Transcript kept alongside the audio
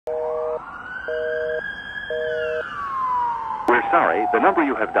We're sorry, the number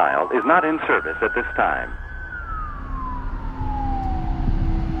you have dialed is not in service at this time.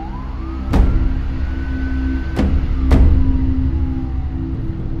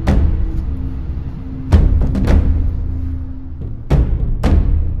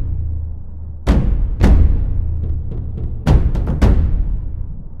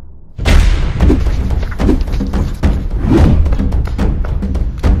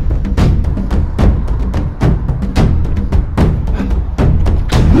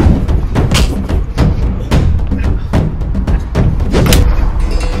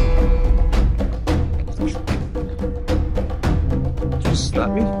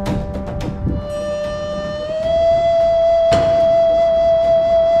 Stop me?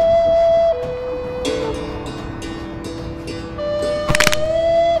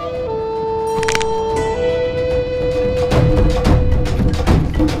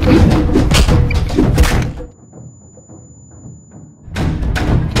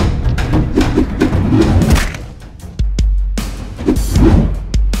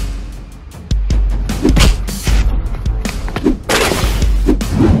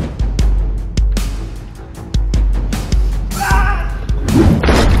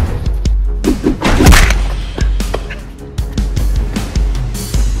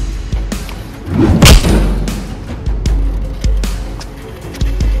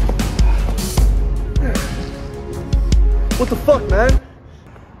 What the fuck, man?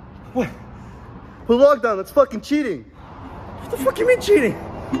 What? The lockdown, that's fucking cheating. What the fuck you mean cheating?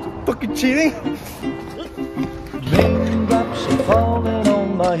 Fucking cheating? Raindrops are falling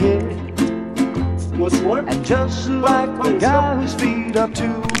on my head. What's what? And just like the guy whose feet are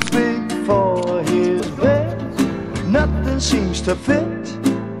too big for his bed, nothing seems to fit.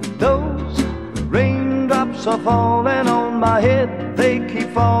 Those raindrops are falling on my head, they keep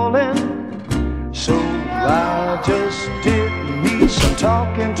falling. So I just did me some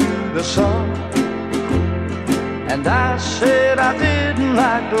talking to the sun, and I said I didn't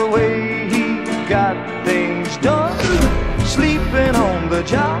like the way he got things done. Sleeping on the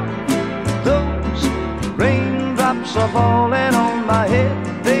job, those raindrops are falling on my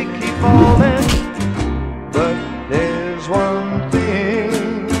head, they keep falling. But there's one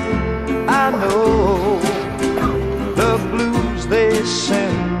thing I know, the blues they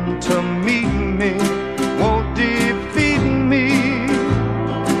send to meet me won't defeat me.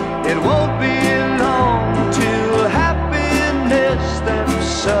 It won't be long till happiness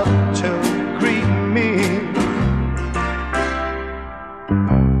steps up to greet me.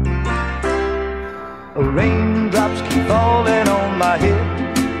 Raindrops keep falling on my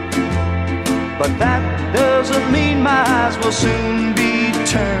head, but that doesn't mean my eyes will soon be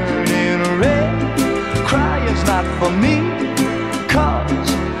turning red. Crying's not for me, 'cause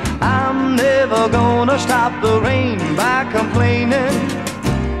I'm never gonna stop the rain by complaining,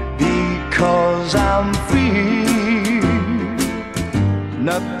 because I'm free.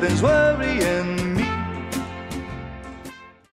 Nothing's worrying me.